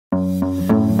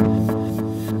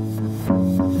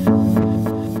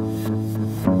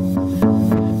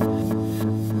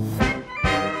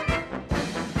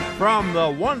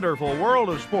From the wonderful world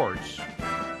of sports,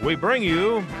 we bring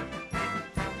you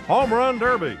Home Run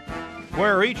Derby,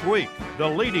 where each week the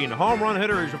leading home run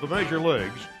hitters of the major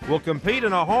leagues will compete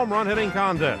in a home run hitting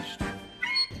contest.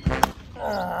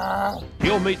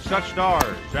 You'll meet such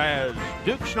stars as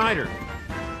Duke Snider,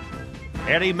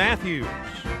 Eddie Matthews,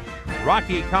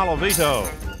 Rocky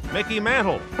Colavito, Mickey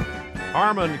Mantle,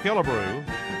 Harmon Killebrew,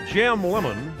 Jim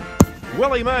Lemon,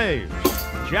 Willie Mays,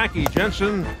 Jackie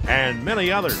Jensen, and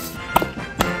many others.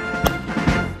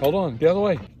 Hold on, get out of the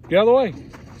way. Get out of the way.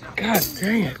 God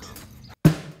dang it.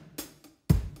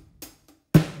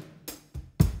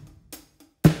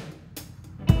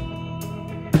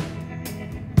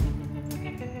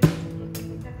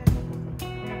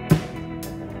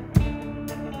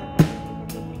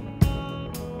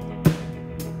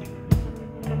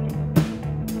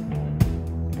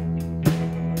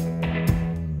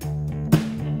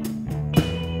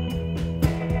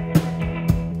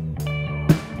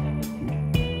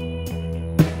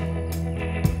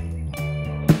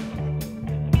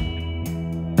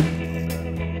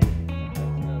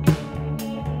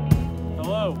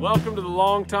 Welcome to the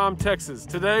Long Tom, Texas.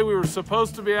 Today we were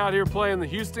supposed to be out here playing the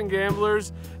Houston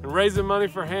Gamblers and raising money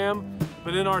for Ham,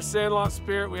 but in our sandlot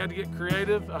spirit we had to get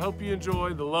creative. I hope you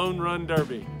enjoy the Lone Run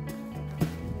Derby.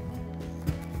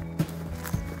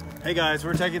 Hey guys,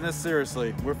 we're taking this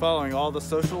seriously. We're following all the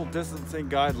social distancing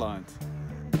guidelines.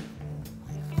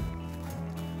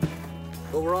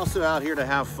 But we're also out here to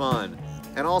have fun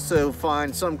and also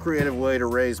find some creative way to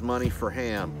raise money for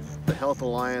Ham, the Health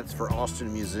Alliance for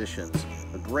Austin Musicians,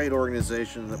 a great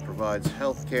organization that provides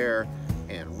health care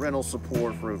and rental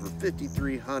support for over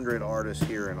 5,300 artists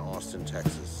here in Austin,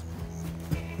 Texas.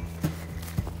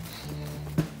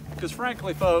 Because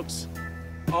frankly, folks,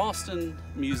 Austin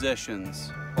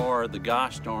musicians are the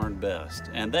gosh darn best,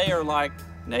 and they are like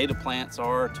native plants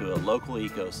are to a local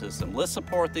ecosystem. Let's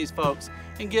support these folks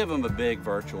and give them a big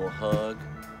virtual hug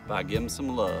by giving them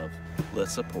some love.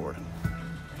 Let's support them.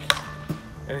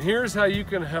 And here's how you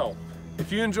can help.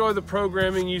 If you enjoy the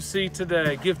programming you see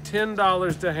today, give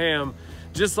 $10 to Ham,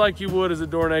 just like you would as a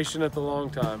donation at the Long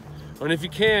Time. And if you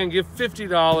can, give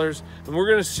 $50, and we're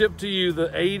gonna ship to you the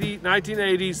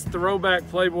 1980s throwback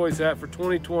Playboys hat for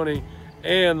 2020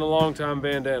 and the Long Time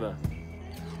bandana.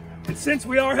 And since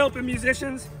we are helping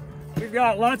musicians, we've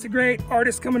got lots of great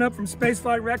artists coming up from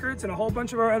Spaceflight Records and a whole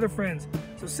bunch of our other friends.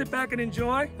 So sit back and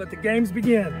enjoy, let the games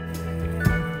begin.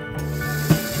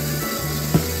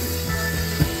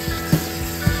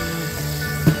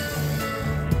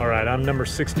 All right, I'm number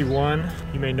 61.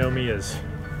 You may know me as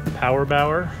Power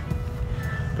Bower,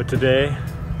 but today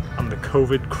I'm the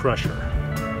COVID Crusher.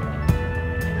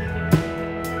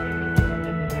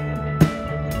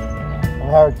 I'm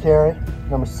Howard Carey,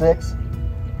 number 6.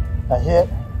 I hit,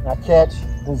 I catch.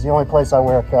 This is the only place I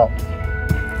wear a cup.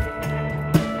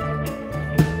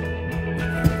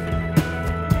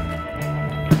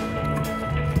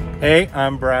 Hey,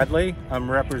 I'm Bradley.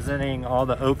 I'm representing all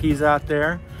the Okies out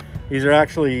there. These are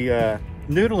actually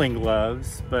noodling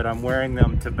gloves, but I'm wearing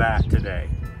them to bat today.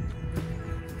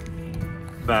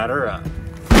 Batter up.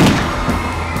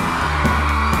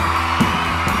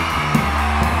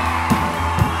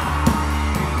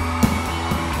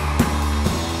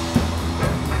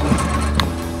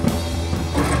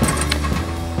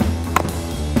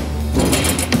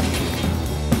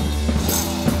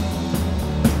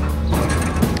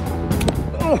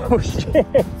 Oh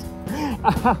shit!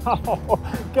 Ow!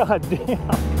 God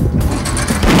damn!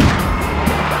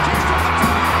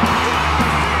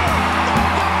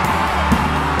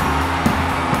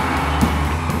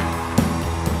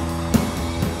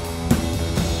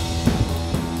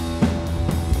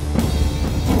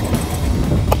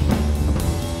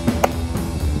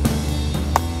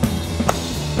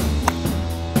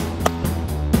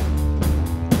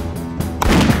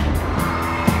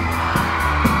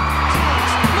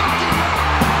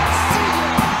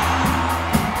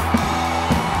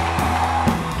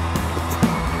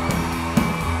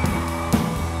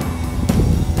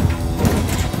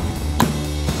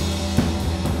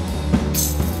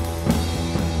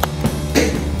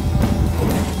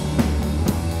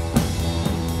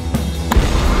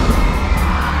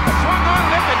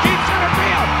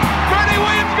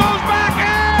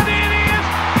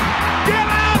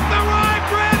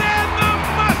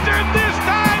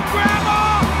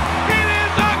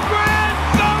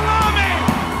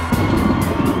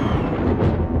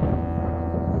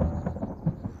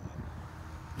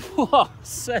 Whoa,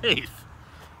 safe.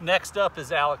 Next up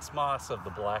is Alex Moss of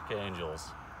the Black Angels.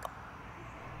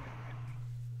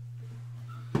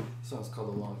 The song's called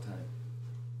A Long Time.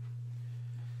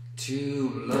 Two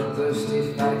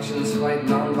bloodthirsty factions fight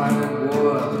non-violent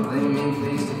war. They meet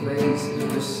face to face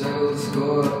to settle the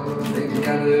score. They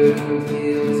gathered in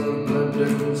fields of blood,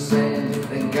 dirt, and sand.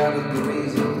 They gathered the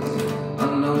reasons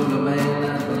unknown to man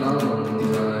at the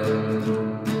long time.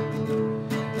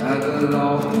 At the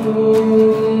long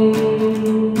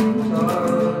time.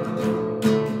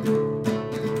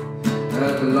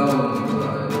 At the long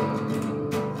time.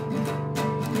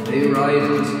 They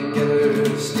ride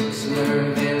together, sticks in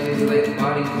their hands. They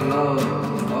fighting for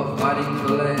love, or fighting for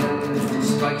land.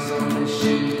 Spikes on their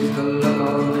shoes, the love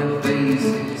on their face.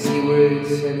 See where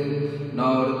it's headed,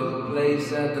 not a good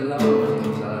place at the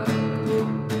long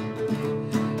time.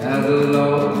 At the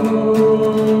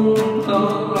long,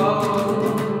 long,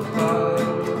 long time.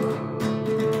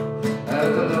 At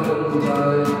the long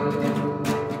time.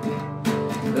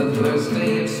 The first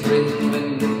day of spring, when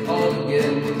they all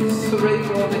begin. Hooray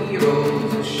for the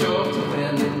heroes, who sure to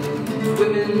win.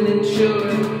 Women and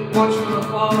children watch from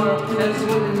afar as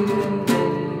women and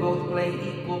men both play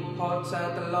equal parts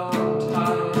at the long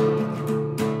time.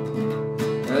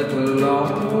 At the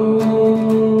long,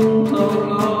 long,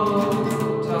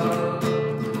 long time.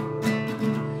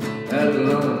 At the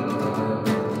long time.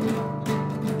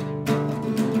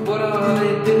 What are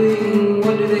they doing?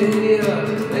 What do they fear?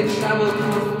 They travel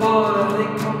from afar, they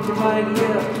come from right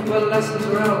here. Well, lessons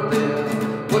are out there.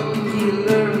 What can you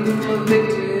learn from a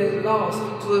victory lost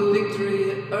to a victory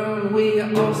earned? We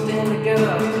all stand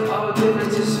together, our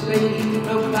differences fade.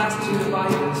 No class to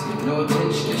divide us, no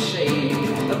attention to shade.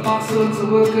 The boss looks the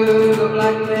worker, the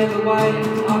black man, the white.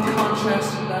 Our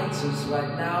contrast unites us.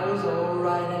 Right now is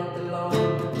alright at the long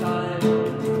time.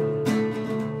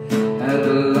 At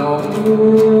the long,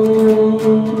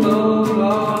 long,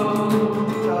 long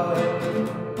time.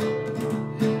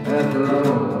 At the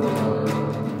long.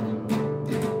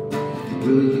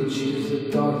 Will you choose the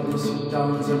darkness or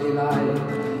dawns of your life?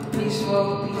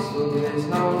 Peaceful, peaceful, there's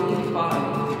no need to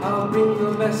fight. I'll bring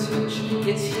the message,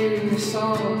 it's here in the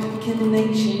song. Can they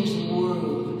change the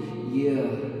world? Yeah,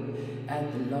 at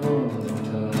the long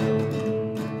time.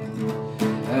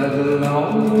 At the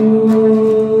long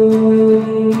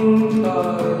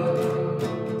time.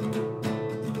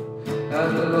 At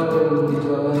the long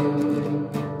time.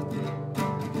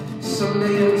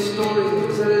 Someday a story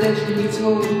is a legend you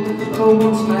told. Oh,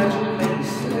 once magic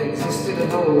place that existed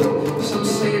at all. Some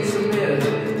say it's a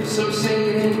myth, some say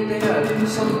it ain't there.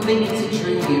 Some think it's a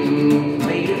dream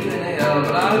made of thin air.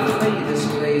 But I've played this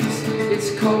place,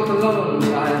 it's called a long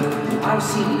time. I've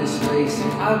seen this place,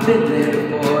 I've been there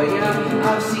before. Yeah,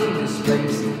 I've seen this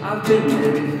place, I've been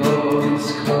there before.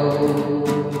 It's called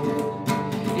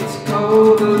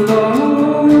a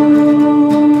long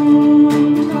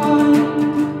time.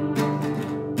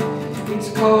 It's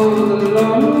called a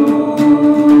long.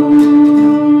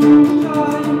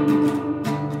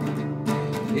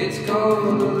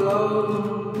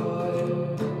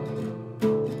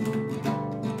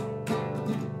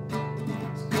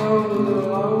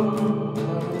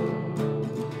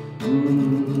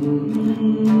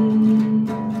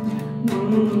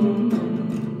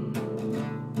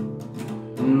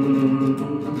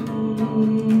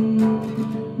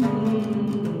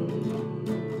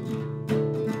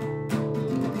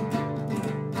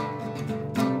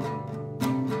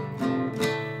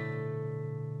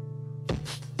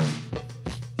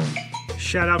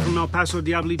 Shout out from El Paso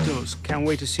Diablitos. Can't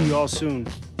wait to see you all soon.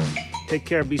 Take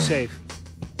care, be safe.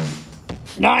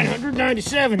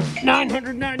 997,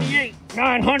 998,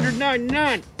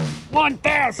 999,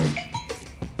 1,000.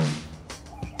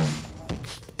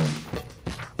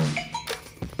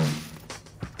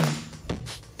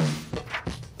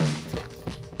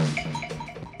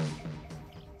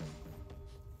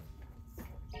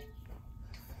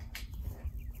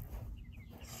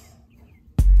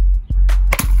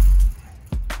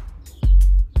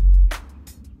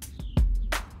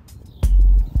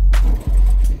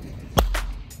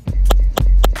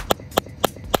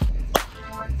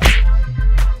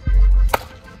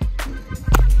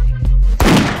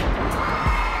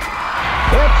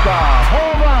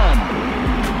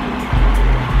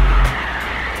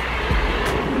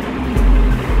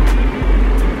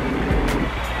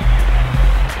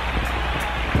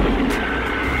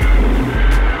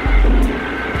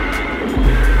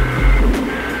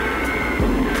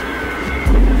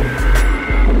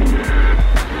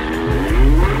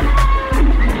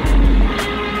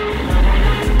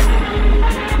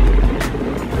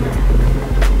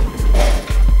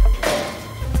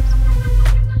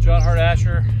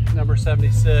 Number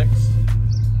 76.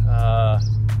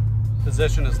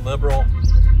 Position is liberal.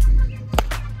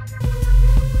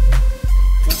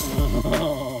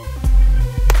 Oh,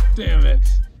 damn it.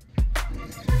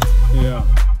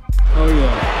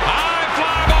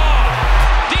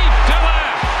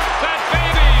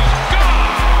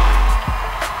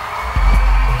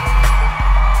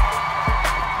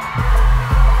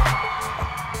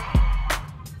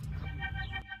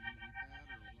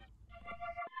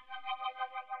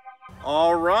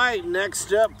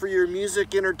 Next up for your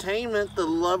music entertainment, the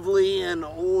lovely and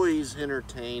always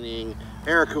entertaining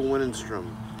Erica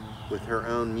Winenstrom with her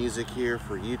own music here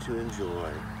for you to enjoy.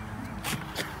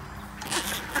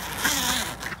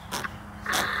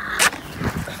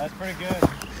 That's pretty good.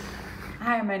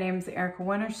 Hi, my name is Erica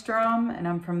Winenstrom, and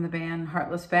I'm from the band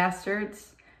Heartless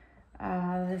Bastards.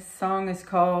 This song is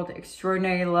called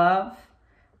Extraordinary Love.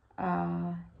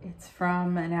 It's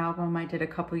from an album I did a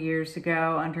couple years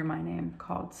ago under my name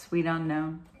called Sweet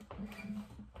Unknown.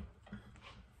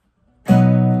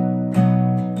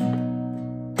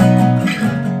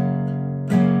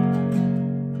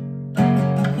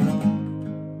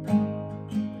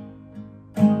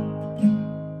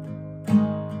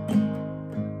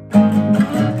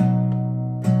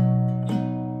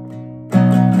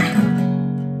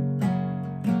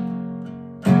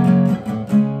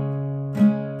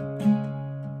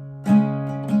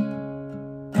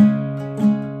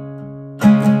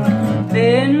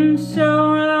 Been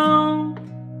so long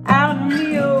out on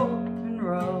the open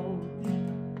road,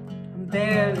 I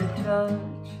barely touch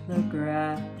the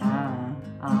ground.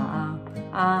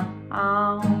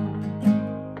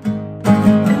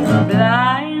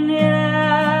 Blinded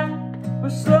eye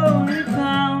was slowly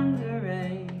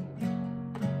pondering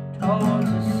towards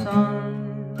the sun.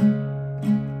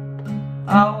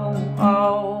 Oh,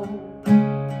 oh.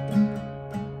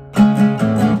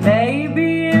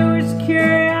 Maybe it was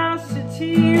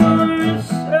curiosity or a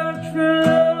search for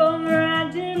love or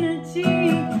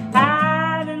identity.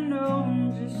 I don't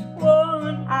know just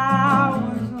what I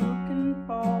was looking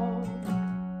for.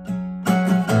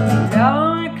 Now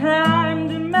I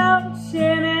climbed a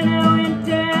mountain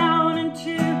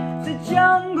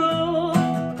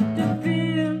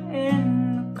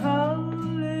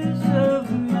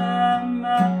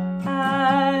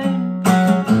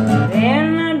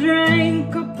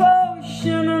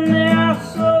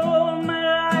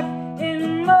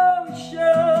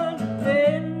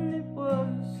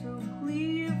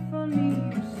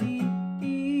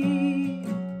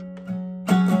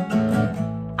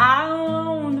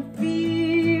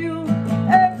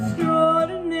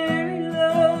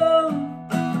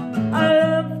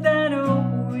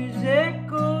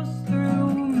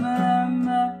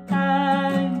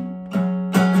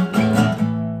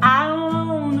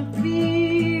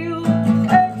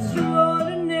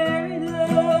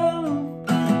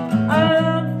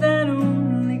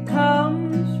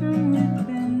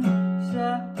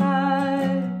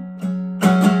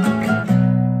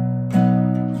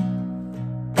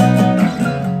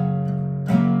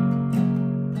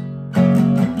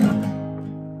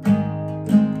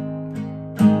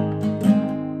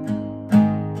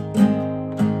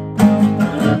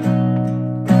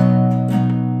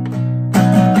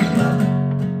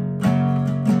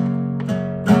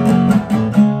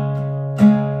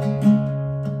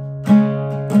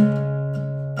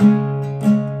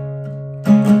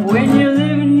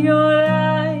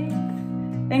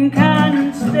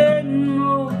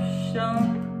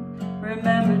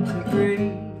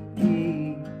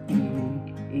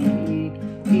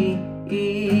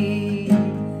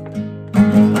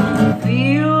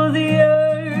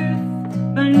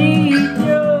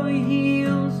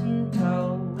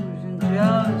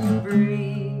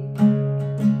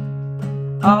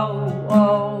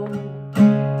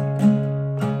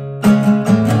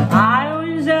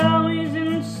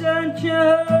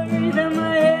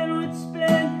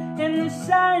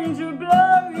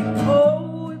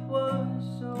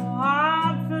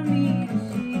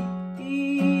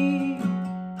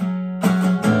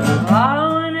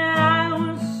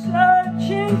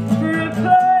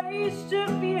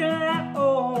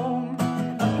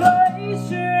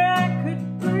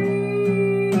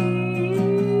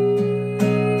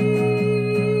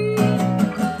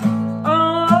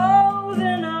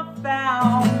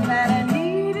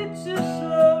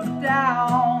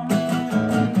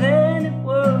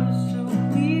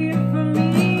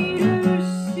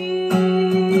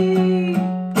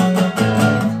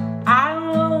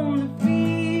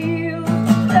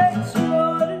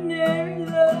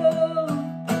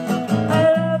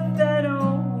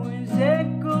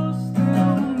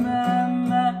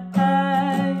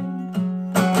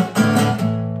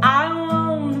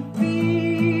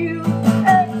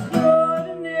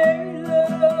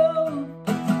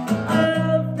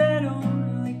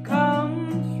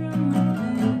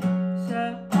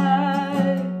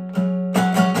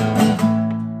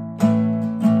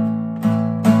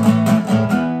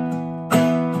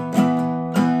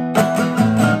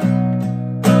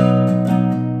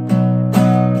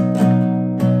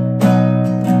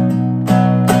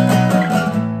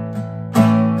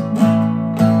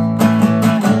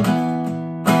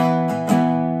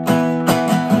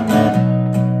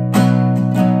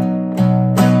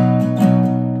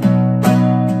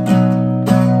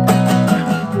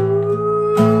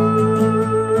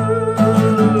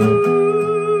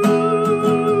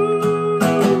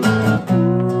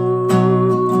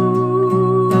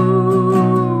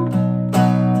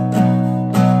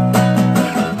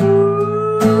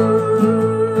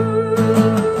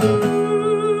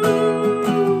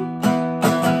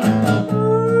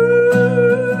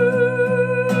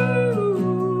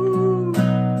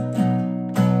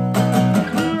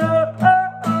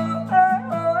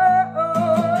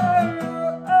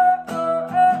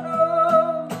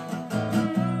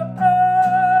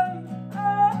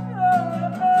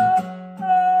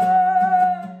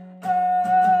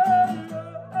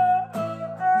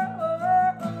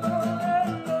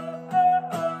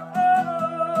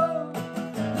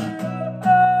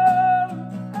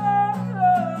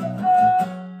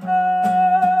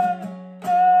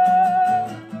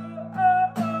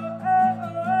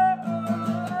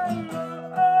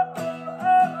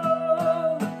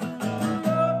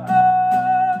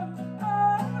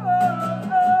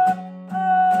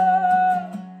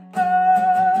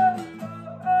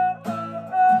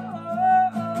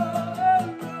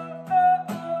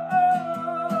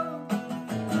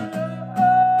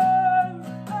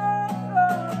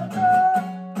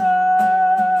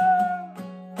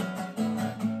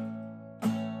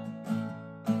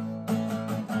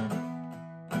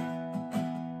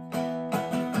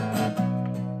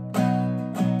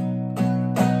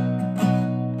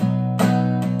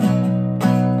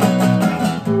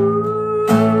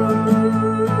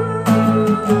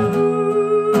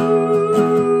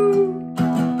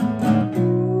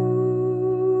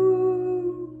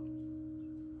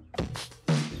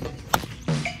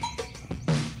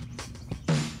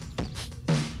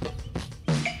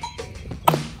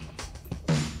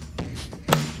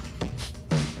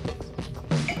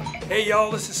Hey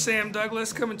y'all, this is Sam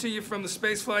Douglas coming to you from the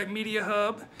Spaceflight Media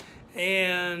Hub.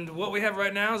 And what we have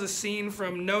right now is a scene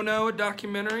from No No, a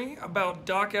documentary about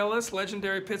Doc Ellis,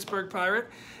 legendary Pittsburgh Pirate.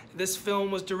 This film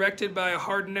was directed by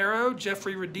Hardinero,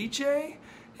 Jeffrey Radice,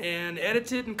 and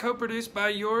edited and co-produced by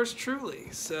yours truly.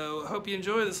 So I hope you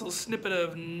enjoy this little snippet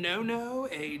of No No,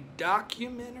 a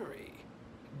documentary.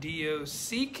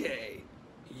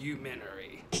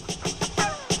 D-O-C-K-umentary.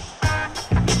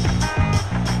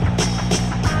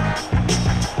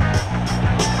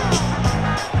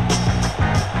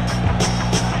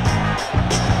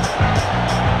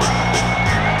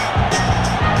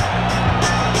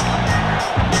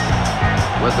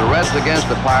 With the Reds against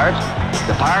the Pirates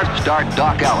start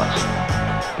Doc Ellis.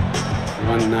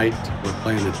 One night we're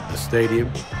playing at the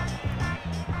stadium,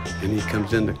 and he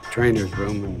comes in the trainer's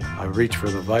room, and I reach for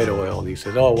the Vita oil, and he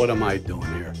said, "Oh, what am I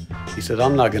doing here?" He said,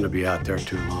 "I'm not going to be out there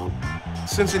too long."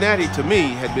 Cincinnati, to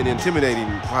me, had been intimidating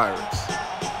Pirates.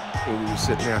 When we were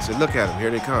sitting there, I said, "Look at them, here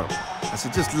they come." I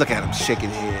said, "Just look at them shaking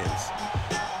hands.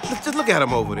 Just look at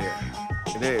them over there.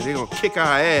 And they're going to kick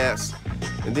our ass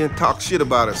and then talk shit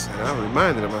about us." And I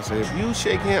reminded him, I said, "If you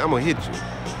shake hands, I'm going to hit you."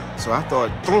 So I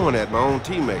started throwing at my own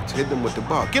teammates, hitting them with the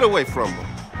ball. Get away from them.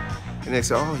 And they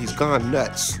said, "Oh, he's gone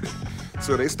nuts."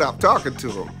 So they stopped talking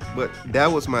to him. But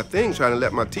that was my thing, trying to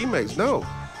let my teammates know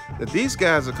that these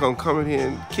guys are going to come in here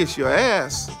and kiss your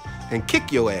ass and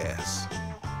kick your ass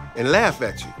and laugh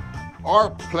at you.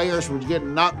 Our players were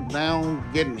getting knocked down,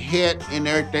 getting hit and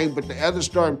everything, but the other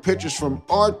starting pitchers from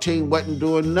our team wasn't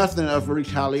doing nothing of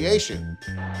retaliation.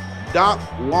 Doc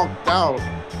walked out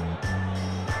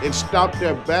and stopped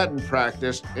their batting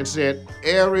practice and said,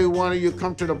 "Every one of you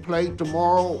come to the plate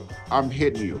tomorrow, I'm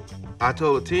hitting you." I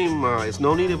told the team, it's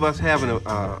no need of us having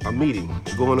a meeting,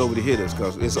 going over to hit us,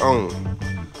 because it's on.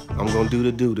 I'm going to do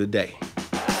the do today.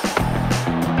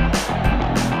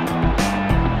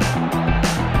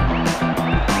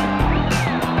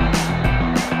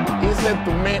 He said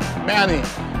to me, "Manny,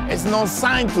 it's no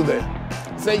sign today."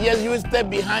 He said, "Yes, you step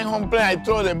behind home plate, I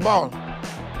throw the ball."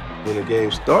 When the game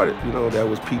started, you know, that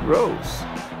was Pete Rose.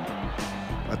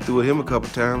 I threw at him a couple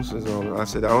times. So I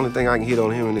said, the only thing I can hit on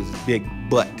him is his big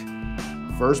butt.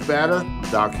 First batter,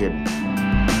 Doc hit him. So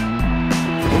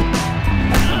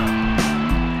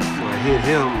I hit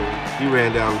him, and he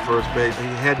ran down the first base, and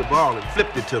he had the ball and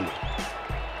flipped it to me.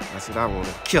 I said, I want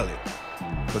to kill him,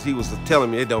 because he was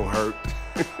telling me it don't hurt.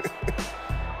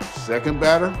 Second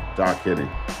batter, Doc hit him.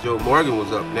 Joe Morgan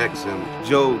was up next, and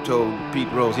Joe told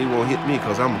Pete Rose he won't hit me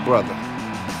because I'm a brother.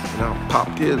 And I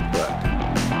popped his butt.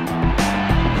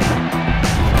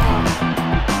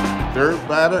 Third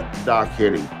batter, Doc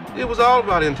hit him. It was all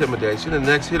about intimidation. The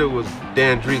next hitter was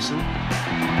Dan Dreesen.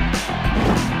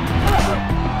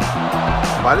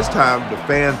 By this time, the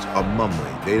fans are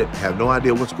mumbling. They have no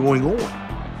idea what's going on.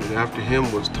 And after him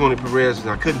was Tony Perez, and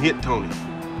I couldn't hit Tony.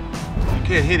 You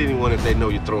can't hit anyone if they know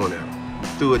you're throwing at them.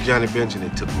 Threw at Johnny Bench, and they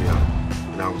took me out,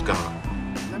 and I was gone.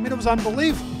 I mean, it was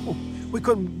unbelievable. We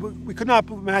could not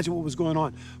imagine what was going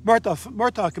on.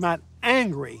 Murtaugh came out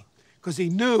angry because he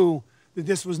knew that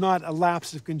this was not a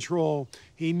lapse of control.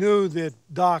 He knew that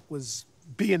Doc was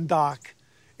being Doc,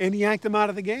 and he yanked him out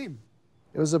of the game.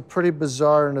 It was a pretty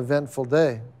bizarre and eventful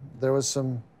day. There was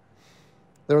a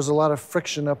lot of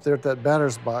friction up there at that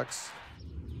batter's box.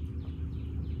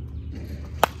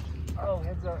 Oh,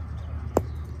 heads up.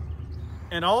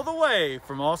 And all the way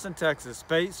from Austin, Texas,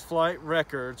 Spaceflight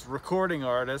Records recording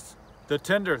artist, The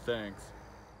Tender Things.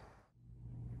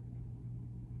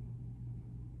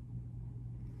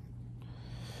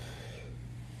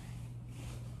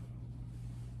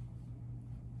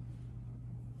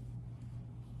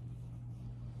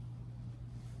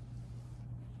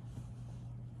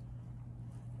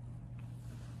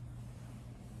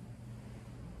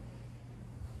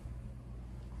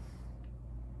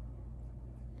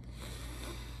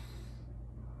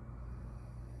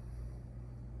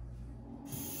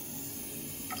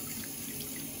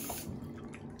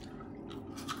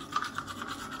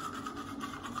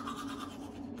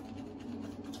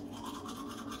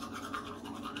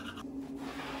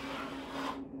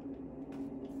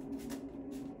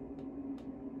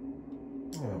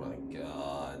 Oh my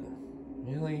God.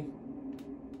 Really?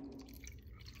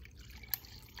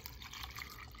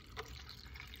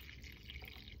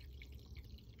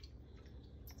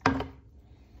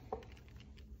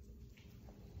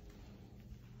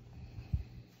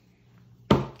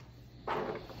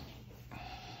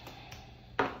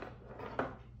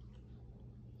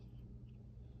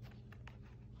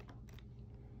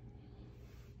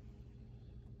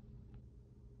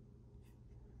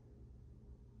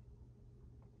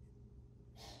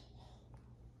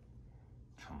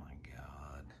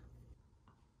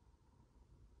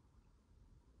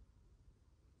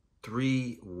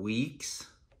 3 weeks.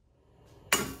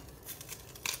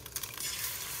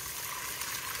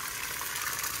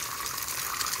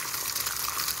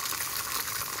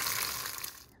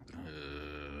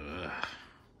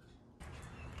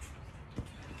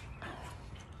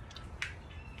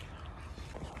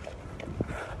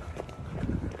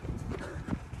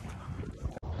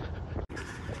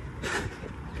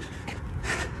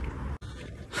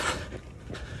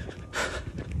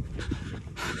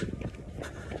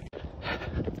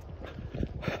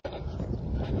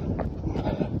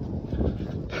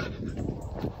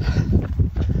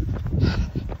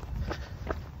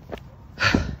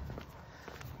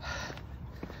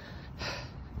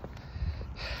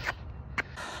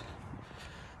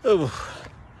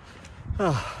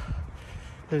 Oh,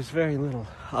 there's very little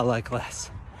I like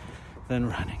less than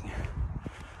running.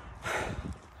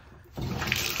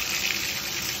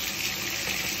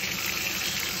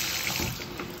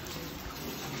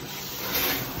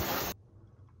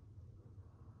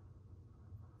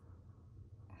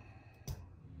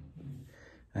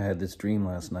 I had this dream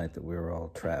last night that we were all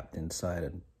trapped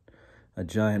inside a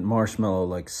giant marshmallow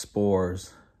like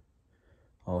spores.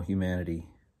 All humanity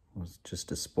was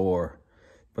just a spore.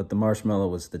 But the marshmallow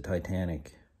was the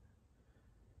Titanic.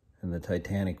 And the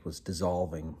Titanic was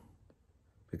dissolving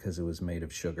because it was made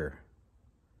of sugar.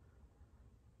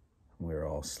 We were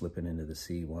all slipping into the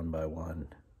sea one by one.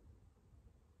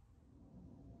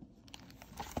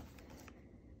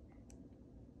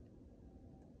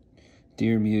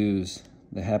 Dear Muse,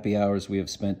 the happy hours we have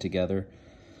spent together.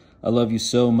 I love you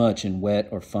so much in wet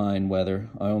or fine weather.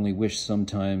 I only wish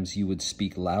sometimes you would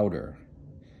speak louder.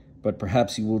 But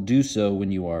perhaps you will do so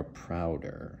when you are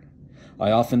prouder.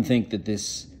 I often think that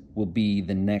this will be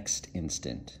the next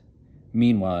instant.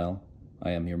 Meanwhile, I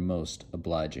am your most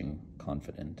obliging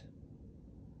confidant.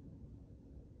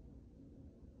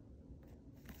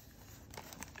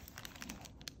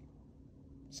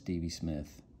 Stevie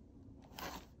Smith.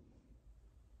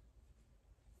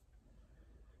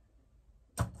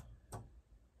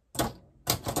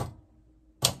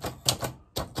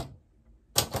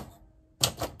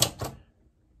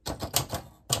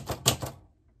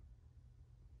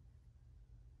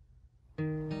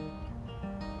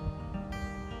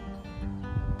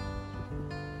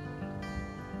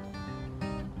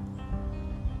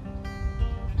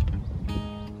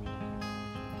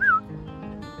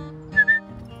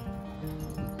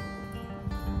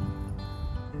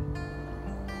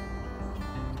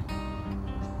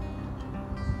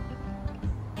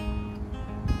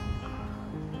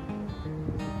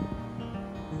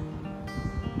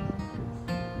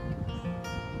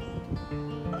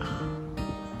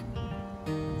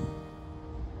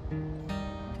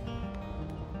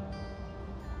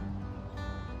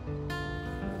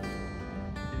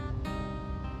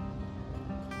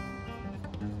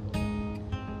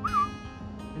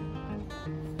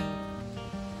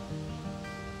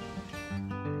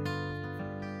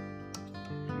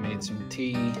 Made some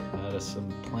tea out of some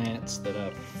plants that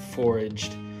I've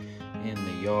foraged in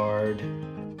the yard.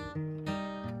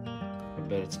 I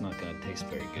bet it's not going to taste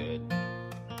very good.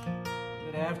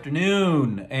 Good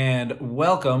afternoon and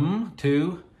welcome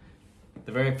to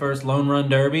the very first Lone Run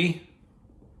Derby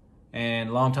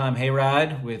and longtime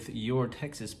hayride with your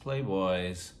Texas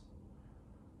Playboys.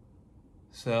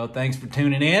 So thanks for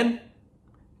tuning in,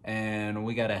 and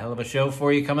we got a hell of a show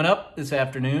for you coming up this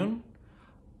afternoon.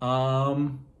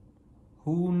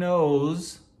 Who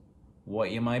knows what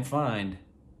you might find?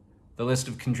 The list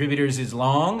of contributors is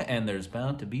long, and there's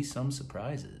bound to be some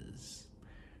surprises.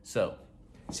 So,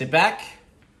 sit back,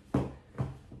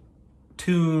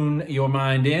 tune your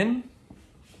mind in,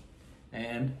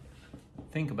 and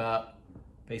think about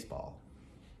baseball.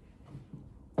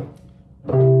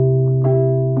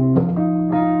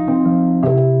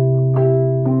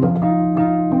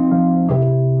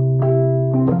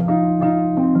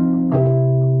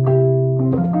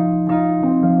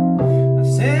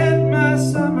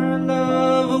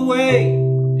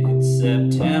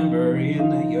 September in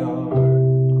the yard.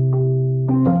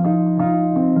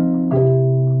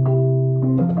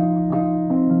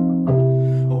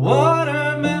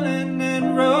 Watermelon and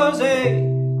rosé,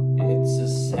 it's a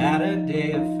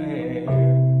Saturday affair.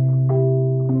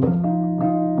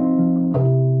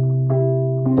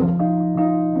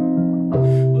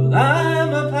 Well,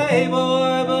 I'm a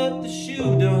playboy, but the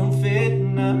shoe don't fit,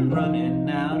 and I'm running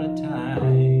out of time.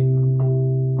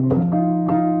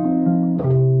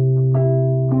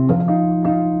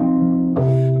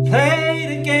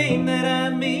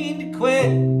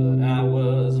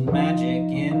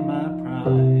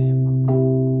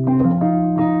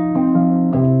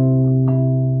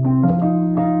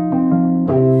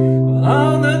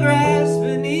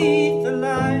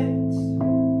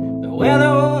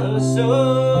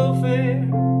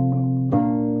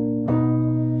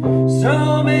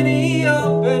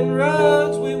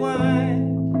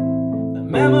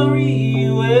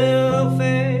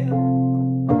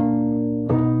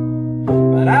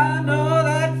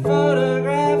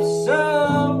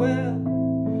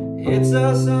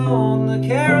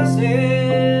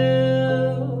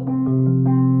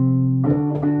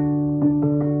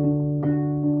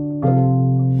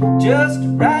 just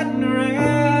riding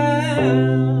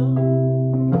around.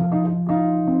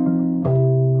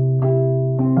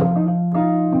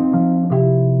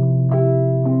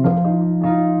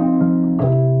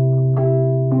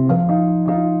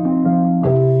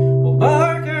 Well,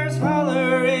 barkers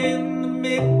holler in the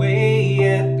midway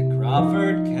at the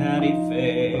Crawford County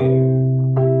Fair.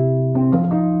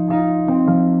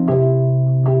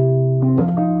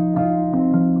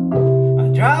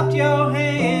 Dropped your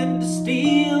hand to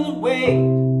steal away.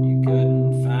 You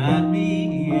couldn't find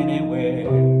me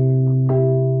anywhere.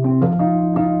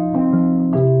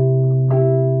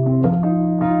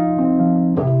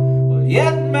 Well,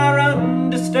 yet my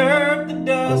run disturbed the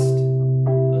dust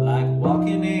like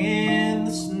walking in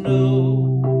the snow.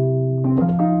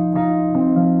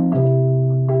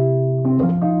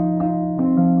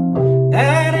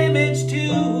 That image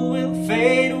too will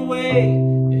fade away.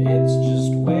 It's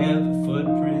just where the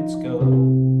footprints go.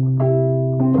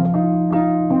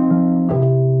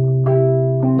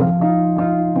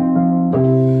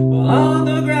 Well, on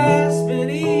the grass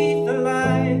beneath the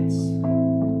lights,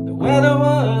 the weather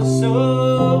was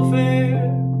so fair.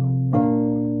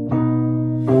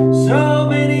 So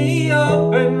many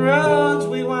open roads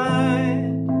we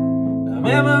wind, the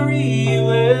memory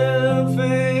will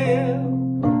fail.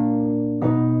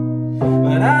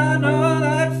 But I know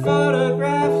that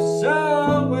photograph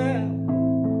so well.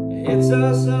 It's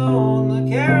us on the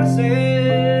carousel.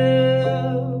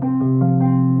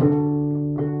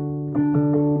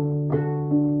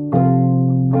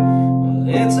 Well,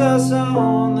 it's us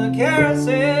on the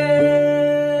carousel,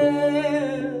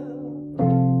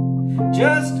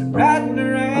 just riding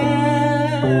around,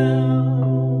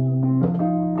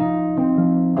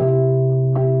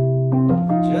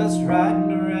 just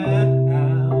riding around.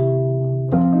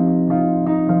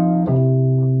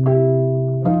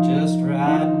 Just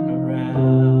riding around.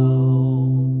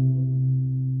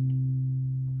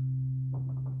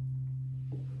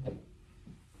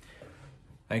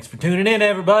 Thanks for tuning in,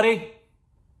 everybody.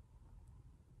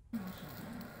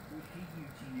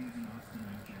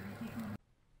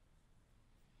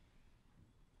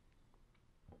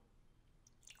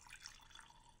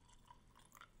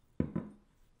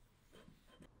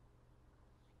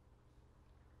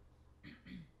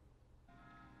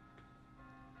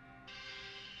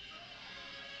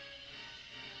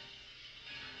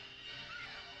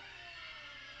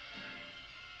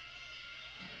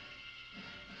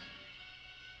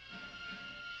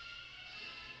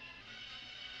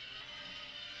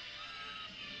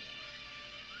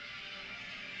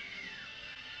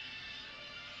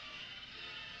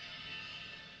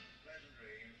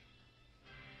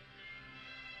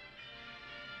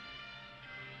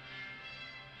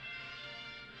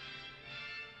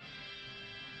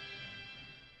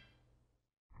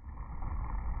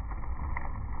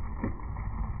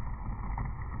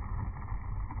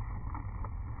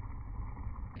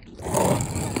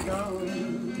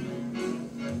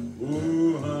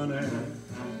 Ooh, honey,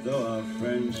 though our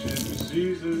friendship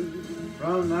ceases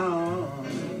from now on.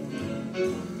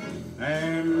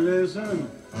 And listen,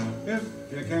 if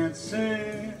you can't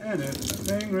say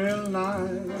anything real nice,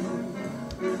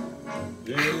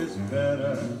 it's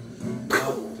better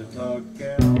not to talk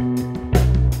at all.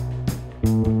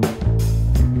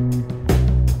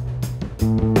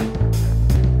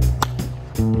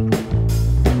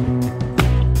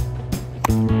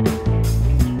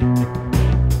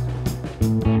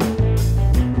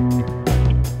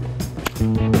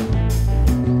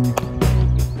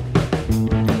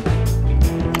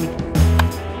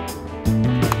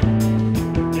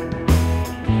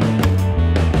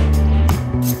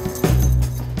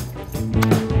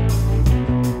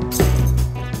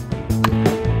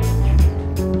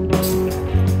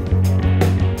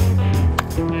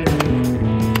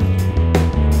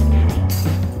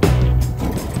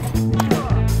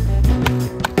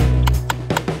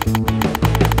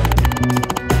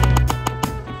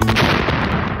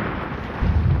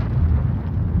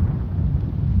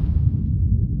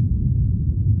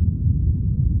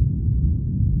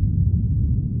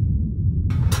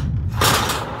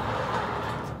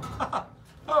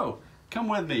 Come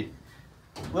with me.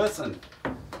 Listen,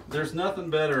 there's nothing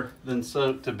better than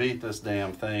soap to beat this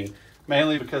damn thing,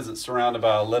 mainly because it's surrounded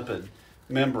by a lipid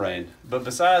membrane. But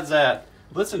besides that,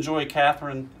 let's enjoy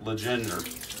Catherine Legender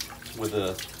with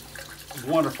a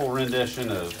wonderful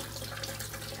rendition of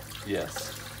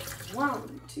Yes.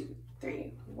 1, 2,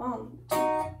 3, 1, 2.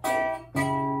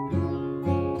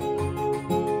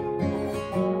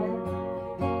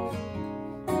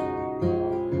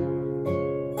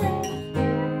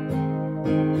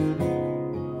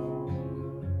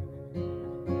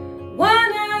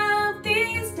 One of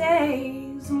these days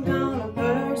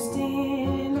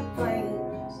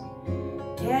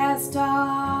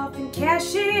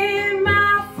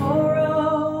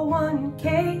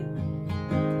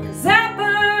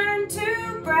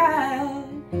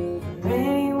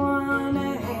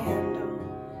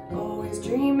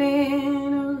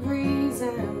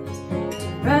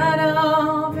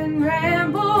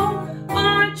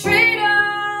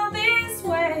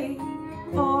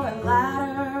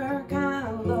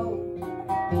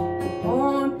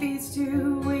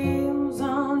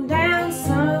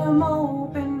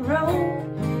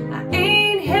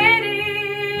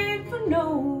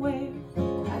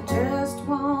just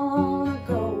wanna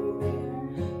go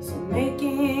there. So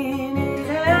making it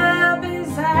up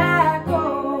as I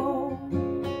go.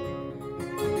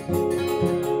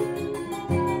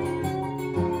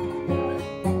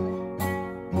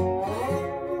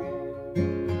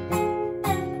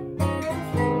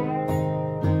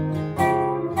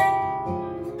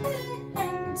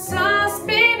 So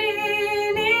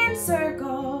spinning in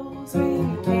circles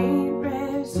when you can't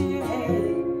rest your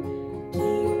head.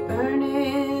 Keep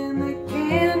burning the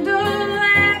candle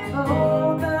like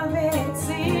both of its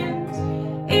sins.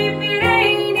 If it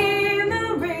ain't in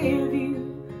the rear view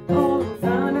or in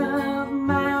front of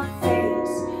my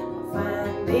face, I'll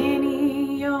find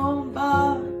any old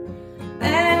bar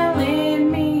that'll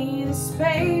lend me the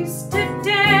space to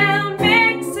down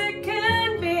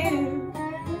Mexican beer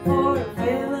or to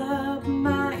fill up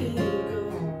my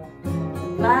ego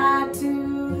and lie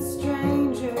to a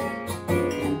stranger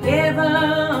and give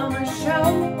them a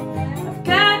show. I've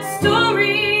got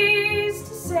stories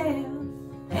to sell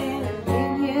and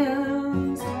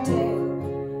opinions to tell,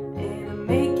 and I'm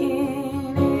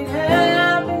making it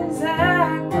up as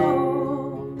I go.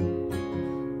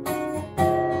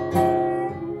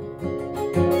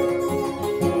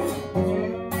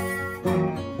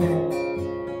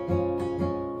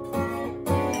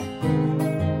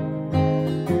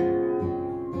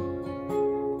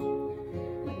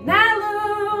 When I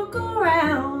look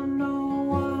around, no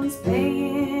one's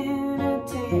paying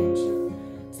attention.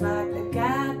 It's like they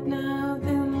got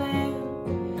nothing left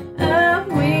of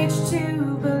which to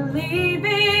believe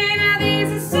in. Now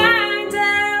these are signs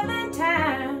of the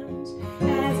times.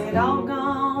 Has it all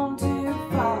gone too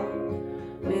far?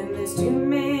 When there's too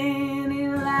many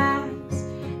lies,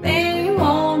 then you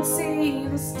won't see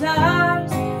the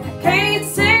stars. I can't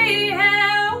say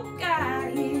how I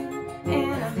got here,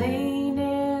 and I may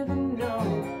never know,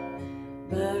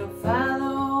 but I'll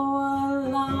follow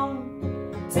along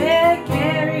till it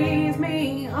carries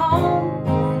me home.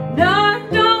 No, I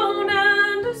don't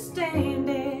understand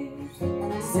it.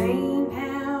 This ain't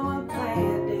how I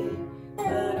planned it,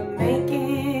 but I'm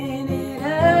making it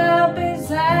up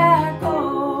as I go.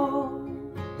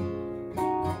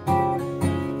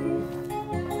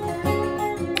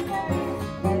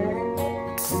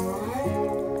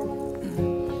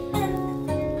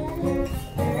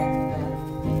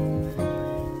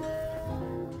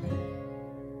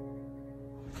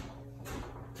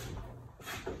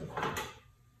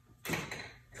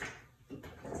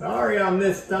 Sorry I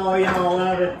missed all y'all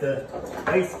out at the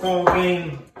baseball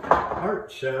game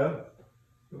art show.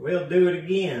 We'll do it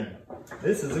again.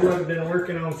 This is what I've been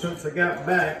working on since I got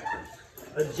back.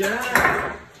 A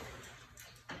giant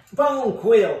bone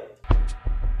quilt.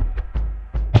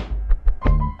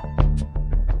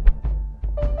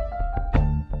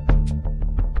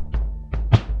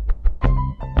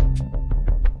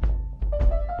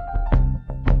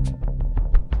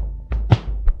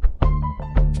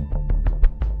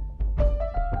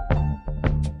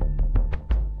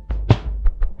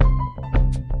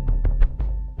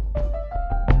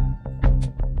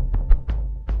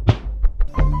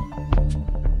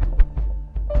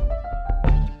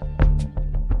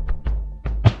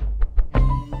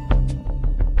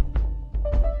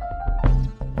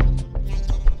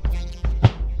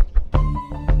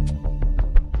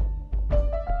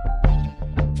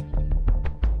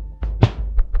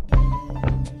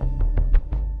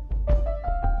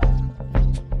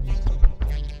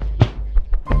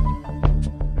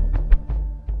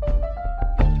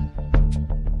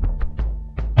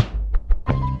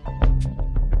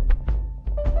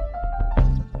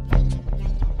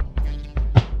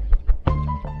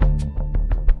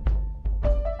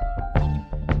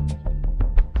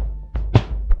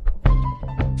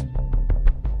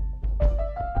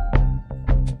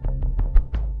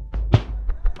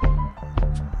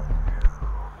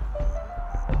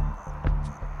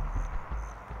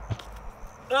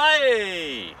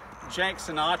 Hey! Jank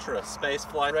Sinatra,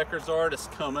 Spaceflight Records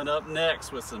artist, coming up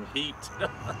next with some heat.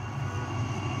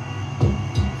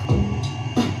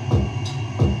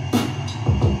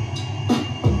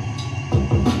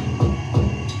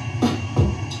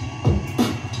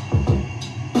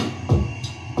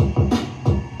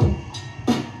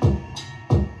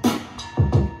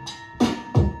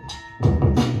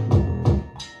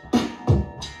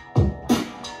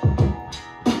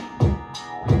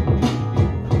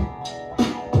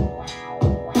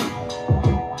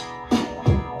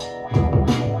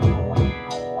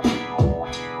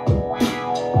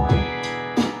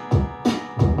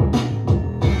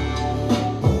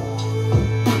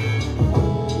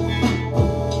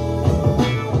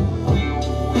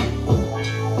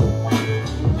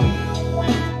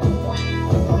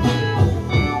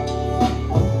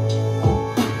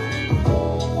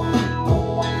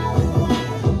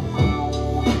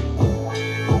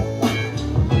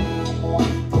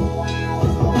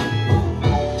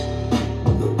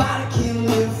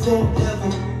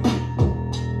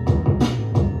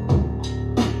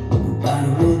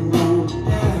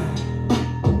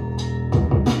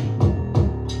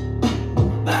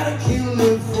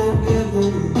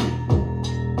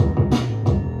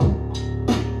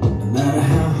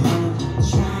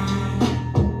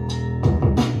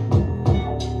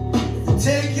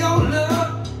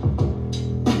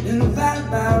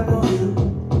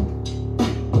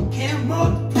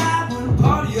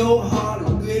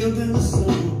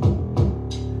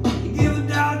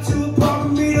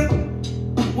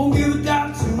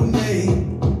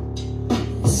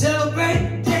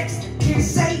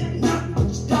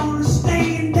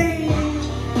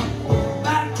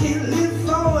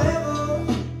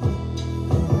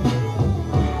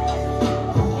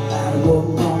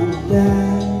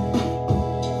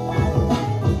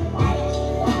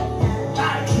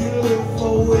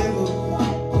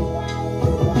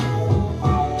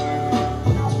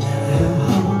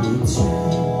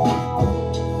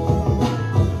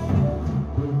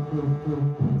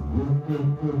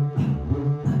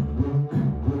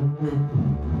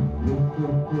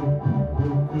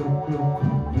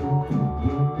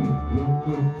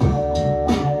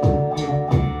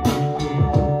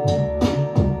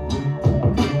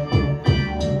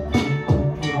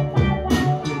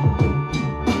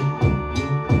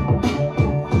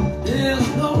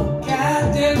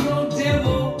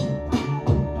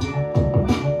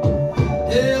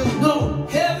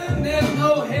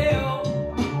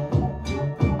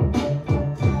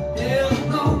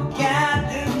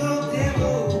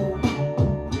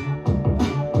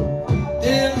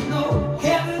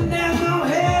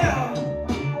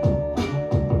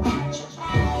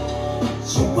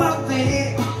 you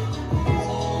worry,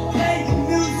 play the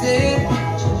music.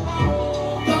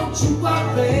 Don't you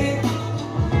worry,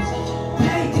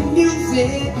 play the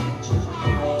music.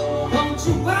 Don't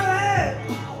you worry,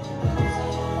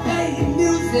 play the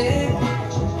music.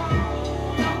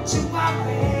 Don't you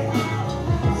worry,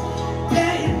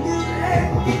 play the music.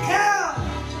 Because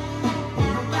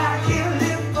nobody can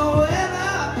live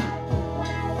forever.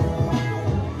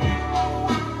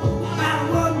 No matter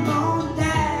what, I'm gonna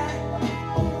die.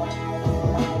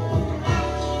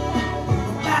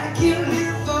 Nobody can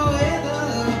live forever.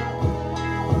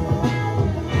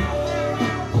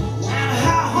 No matter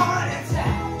how hard it's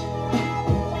out.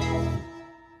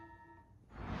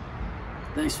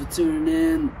 Thanks for tuning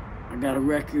in. I got a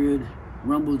record,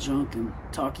 Rumble Junk and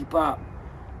Talkie Pop,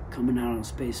 coming out on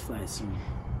Spaceflight soon.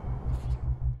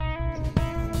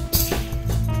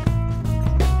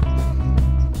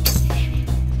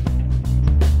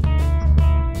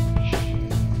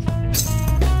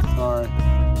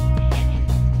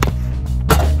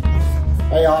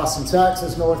 Hey, Austin,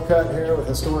 Texas, Northcutt here with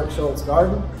Historic Schultz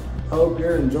Garden. Hope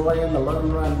you're enjoying the Lone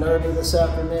Run Derby this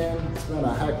afternoon. It's been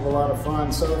a heck of a lot of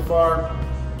fun so far.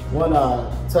 Want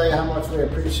to tell you how much we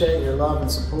appreciate your love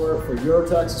and support for your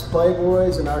Texas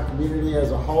Playboys and our community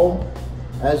as a whole.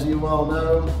 As you well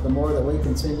know, the more that we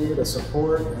continue to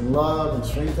support and love and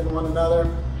strengthen one another,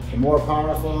 the more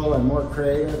powerful and more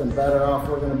creative and better off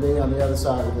we're going to be on the other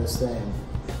side of this thing.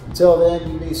 Until then,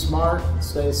 you be smart,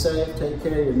 stay safe, take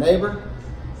care of your neighbor.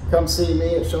 Come see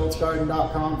me at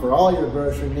schultzgarden.com for all your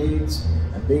grocery needs,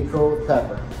 and be cool with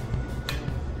Pepper.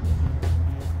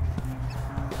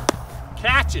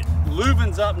 Catch it!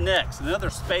 Leuven's up next, another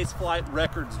Spaceflight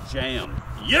Records jam.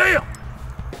 Yeah!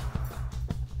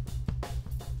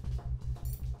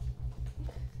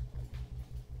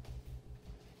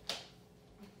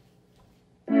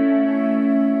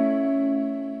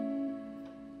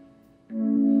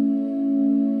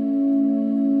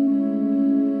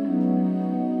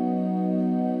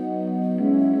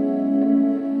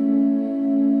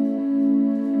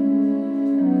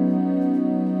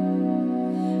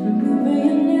 Remember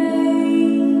your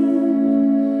name,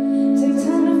 take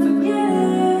time to forget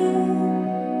it.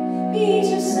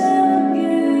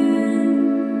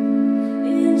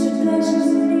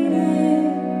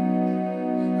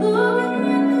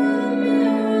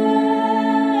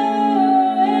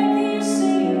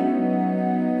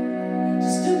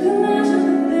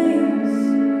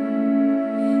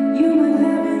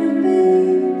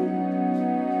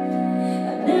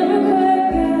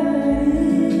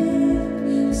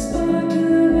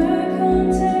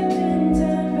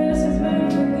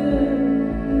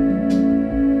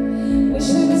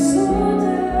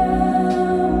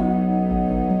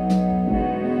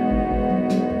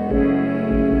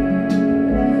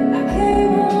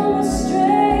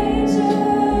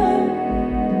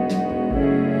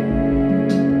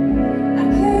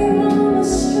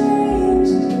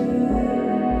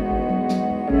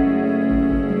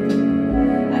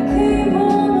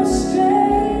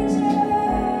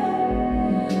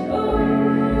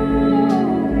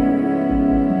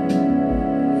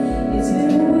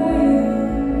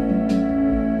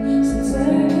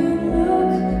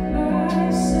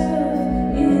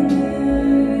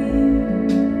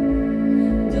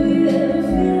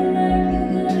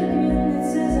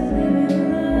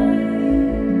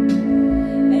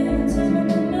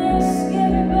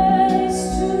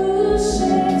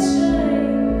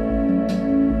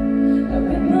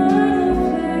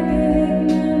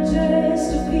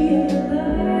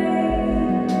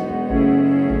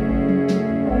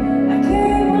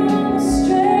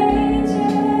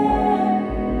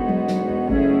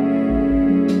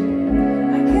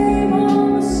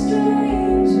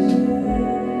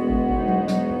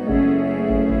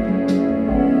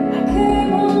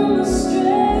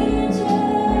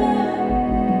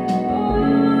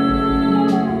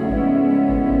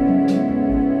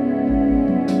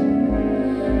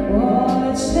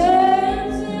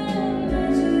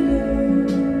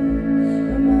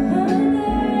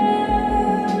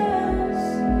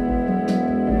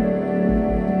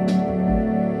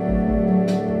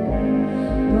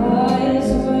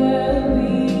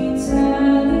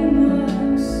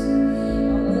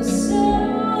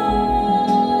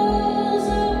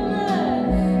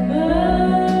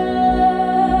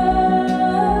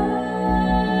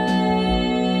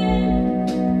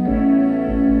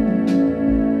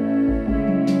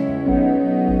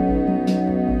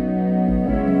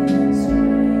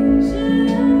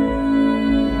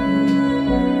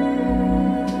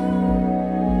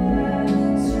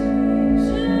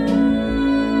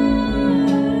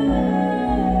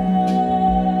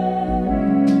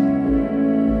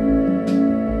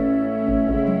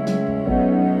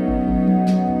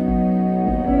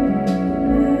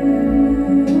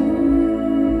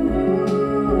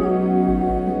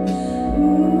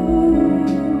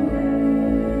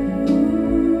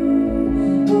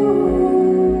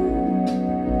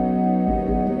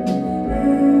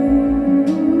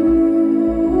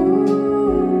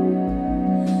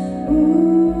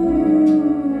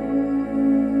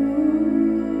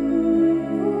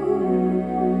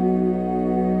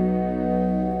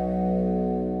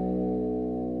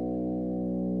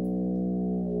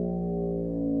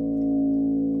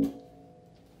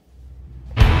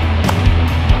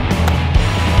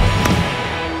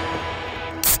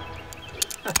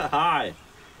 Hi.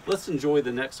 Let's enjoy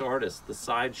the next artist, the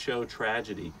Sideshow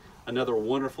Tragedy, another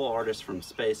wonderful artist from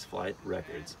Spaceflight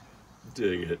Records.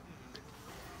 Dig it.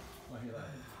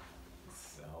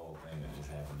 It's the whole thing that just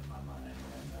happened in my mind.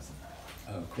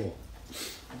 Oh, cool.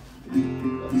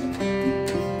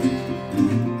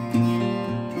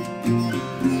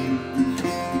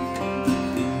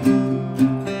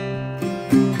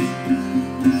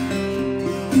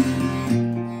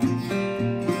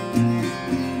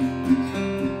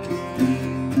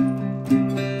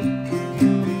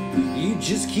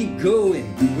 Just keep going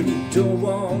when you don't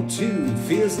want to.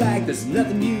 Feels like there's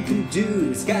nothing you can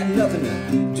do. It's got nothing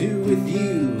to do with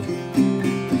you.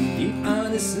 You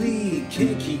honestly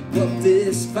can't keep up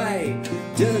this fight.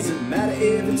 Doesn't matter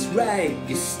if it's right.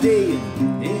 You're staying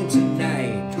in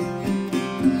tonight.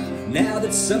 Now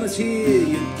that summer's here,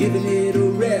 you're giving it a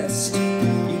rest.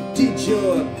 You did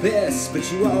your best, but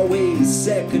you always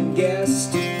second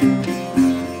guessed.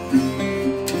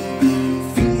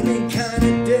 Feeling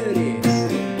kinda dirty,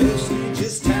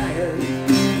 just tired.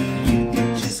 You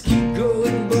could just keep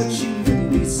going, but you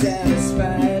wouldn't be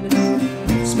satisfied.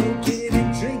 Smoking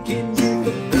and drinking with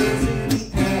the boys in the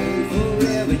alley,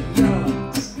 forever young.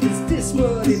 Is this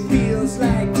what it feels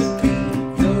like to be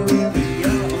forever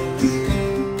young?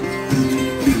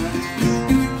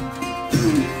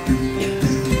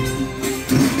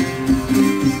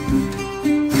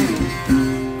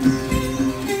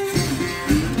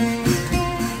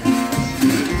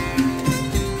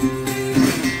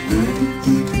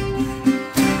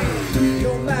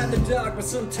 But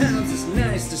sometimes it's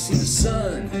nice to see the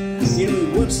sun. You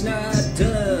know what's not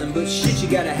done, but shit, you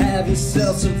gotta have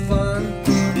yourself some fun.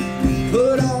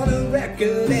 Put on a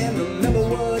record and remember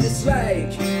what it's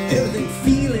like. Everything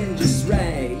feeling just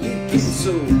right. You get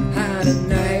so high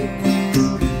tonight.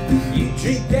 You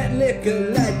drink that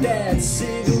liquor, light that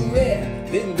cigarette.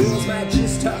 Then girls might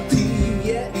just talk to you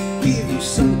yet, give you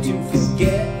something to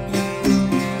forget.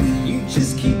 You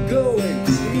just keep going,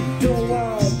 you don't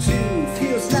want to.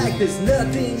 Feels like there's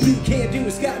nothing you can't do.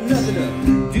 It's got nothing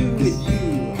to do with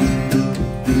you.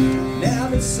 Now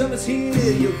that summer's here,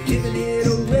 you're giving it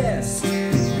a rest.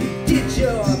 You did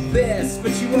your best,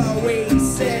 but you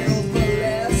always settle for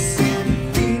less.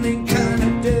 Feeling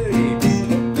kinda dirty,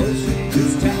 emotionally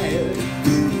just tired.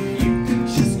 You could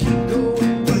just keep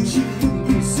going, but you wouldn't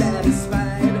be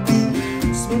satisfied.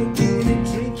 Smoking and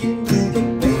drinking with the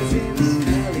boys in the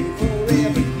alley,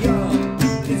 forever young.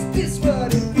 Is this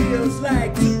what it feels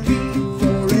like to be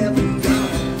forever young?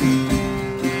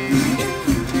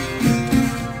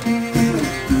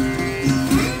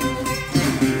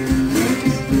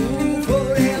 Ooh,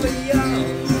 forever young.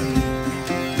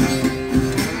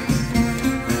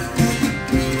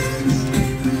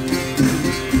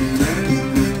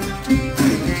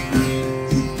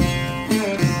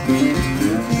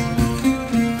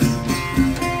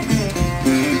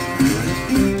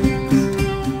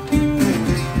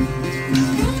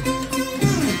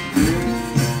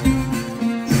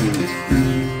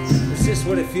 Is this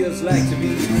what it feels like to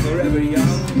be forever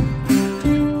young?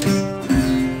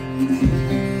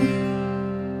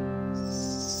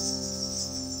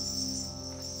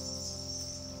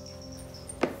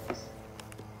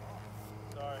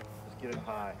 Let's get it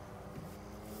high.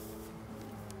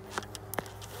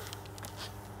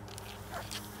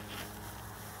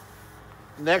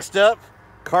 Next up,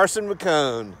 Carson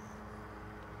McCone.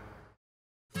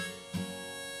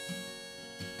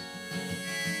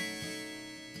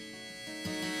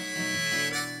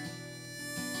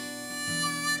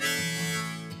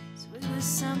 So it was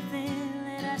something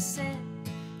that I said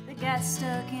that got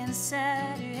stuck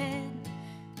inside your head,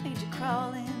 made you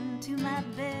crawl into my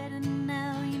bed, and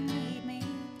now you need me.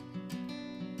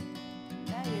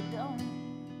 Now you don't.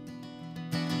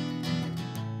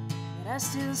 But I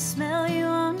still smell you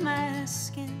on my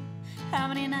skin. How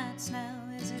many nights now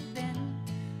has it been?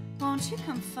 Won't you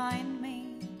come find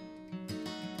me?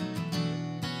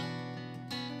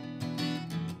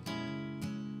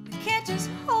 I can't just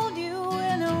hold you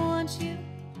when I want you.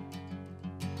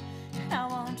 I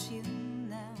want you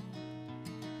now,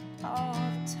 all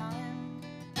the time.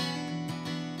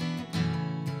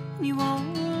 And you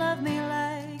won't love me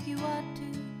like you ought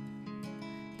to,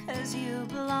 'cause you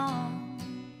belong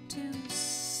to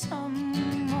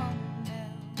someone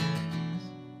else.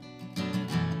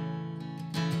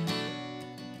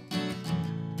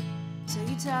 So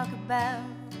you talk about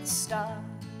the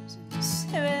stars and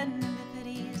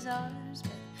serendipity is ours,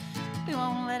 but we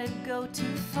won't let it go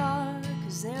too far,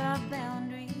 'cause there are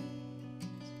boundaries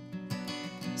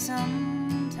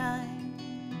sometimes.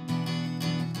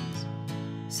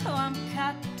 So I'm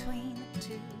caught between the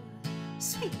two,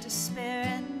 sweet despair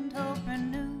and hope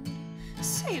renewed.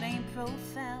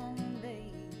 profound,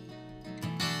 babe.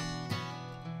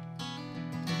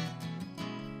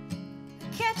 I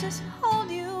can't just hold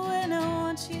you when I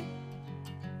want you,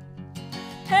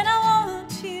 and I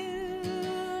want you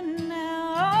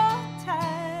now all the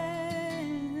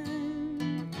time.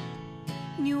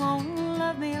 And you won't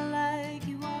love me like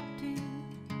you ought to,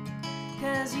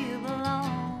 'cause you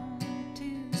belong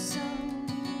to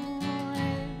someone else.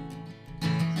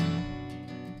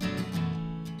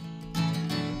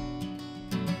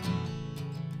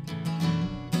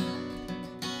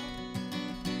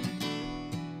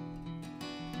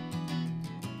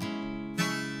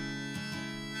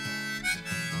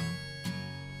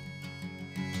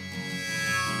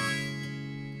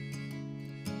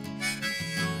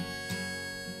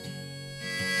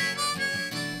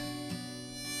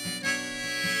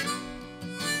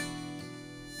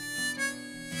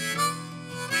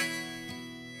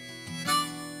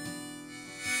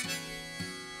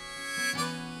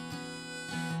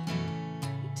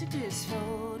 Took this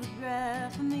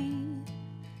photograph of me.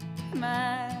 In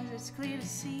my eyes, it's clear to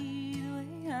see the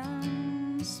way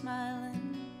I'm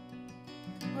smiling.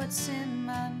 What's in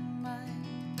my mind?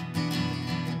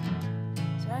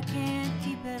 So I can't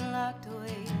keep it locked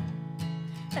away.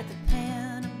 Let the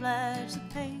pen oblige the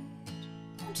page.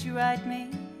 Won't you write me?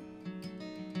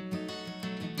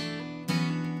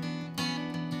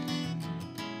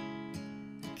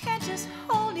 I can't just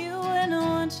hold you when I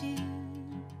want you,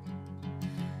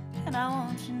 and I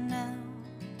want you now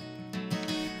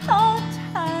all the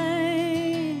time.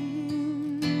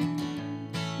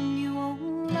 And you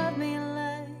won't love me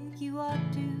like you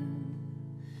ought to,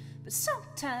 but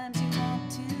sometimes you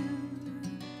want to.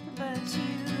 But you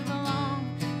belong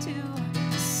to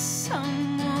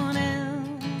someone else.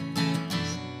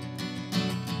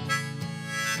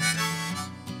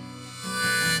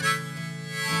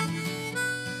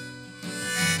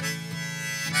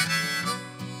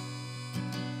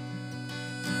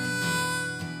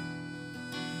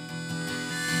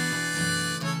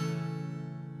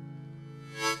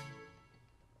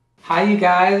 Hi you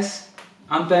guys,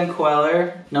 I'm Ben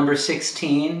Queller, number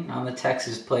 16 on the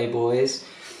Texas Playboys.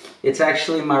 It's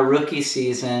actually my rookie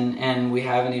season and we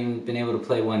haven't even been able to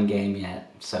play one game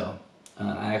yet. So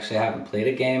I actually haven't played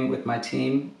a game with my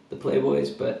team, the Playboys,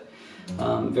 but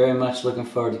very much looking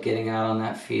forward to getting out on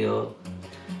that field.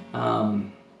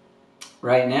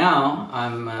 Right now,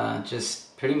 I'm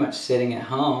just pretty much sitting at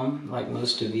home like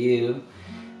most of you.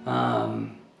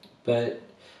 But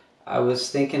I was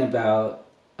thinking about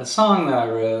a song that I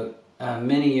wrote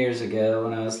many years ago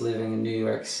when I was living in New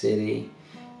York City,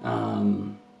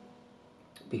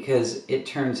 because it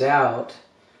turns out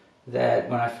that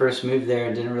when I first moved there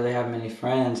and didn't really have many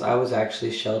friends, I was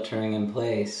actually sheltering in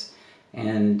place,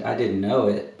 and I didn't know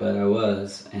it, but I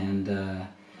was, and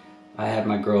I had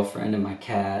my girlfriend and my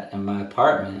cat and my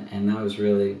apartment, and that was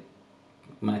really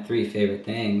my 3 favorite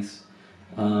things,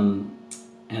 and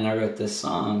I wrote this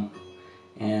song.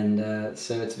 And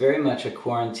so it's very much a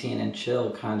quarantine and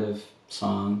chill kind of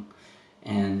song,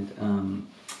 and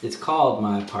it's called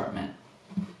My Apartment.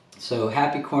 So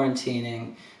happy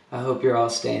quarantining. I hope you're all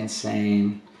staying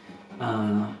sane.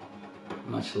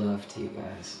 Much love to you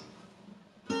guys.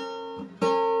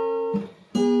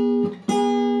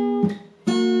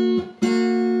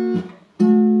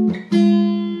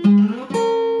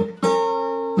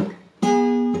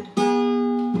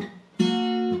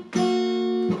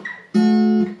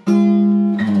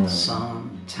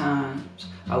 Sometimes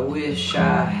I wish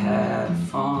I had a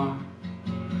farm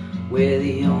where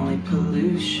the only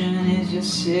pollution is your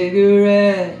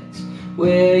cigarettes,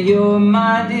 where your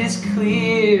mind is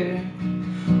clear,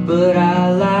 but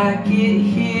I like it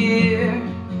here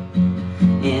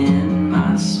in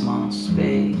my small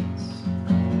space.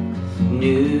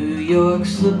 New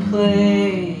York's the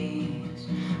place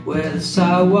where the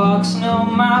sidewalks know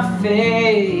my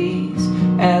face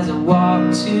as I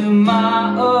walk to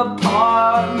my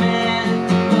apartment,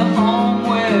 the home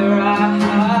where I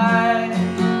hide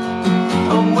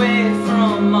away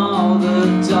from all the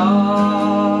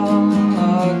darkness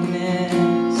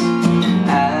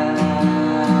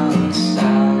outside.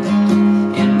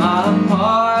 In my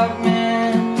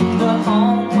apartment, the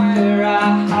home where I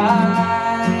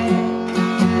hide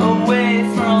away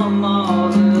from all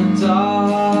the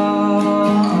darkness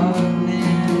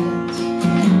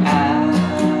outside.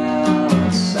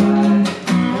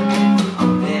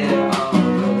 I'm there all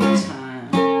the time.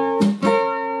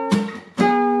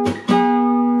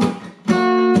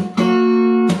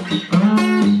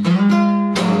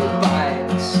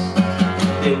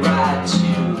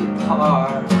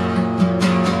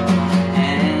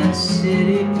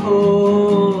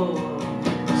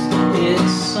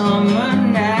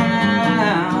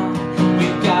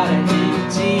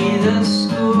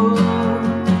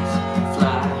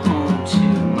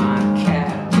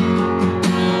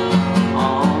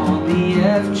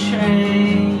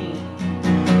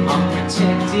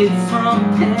 protected from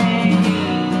pain.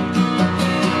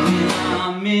 When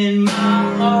I'm in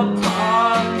my apartment,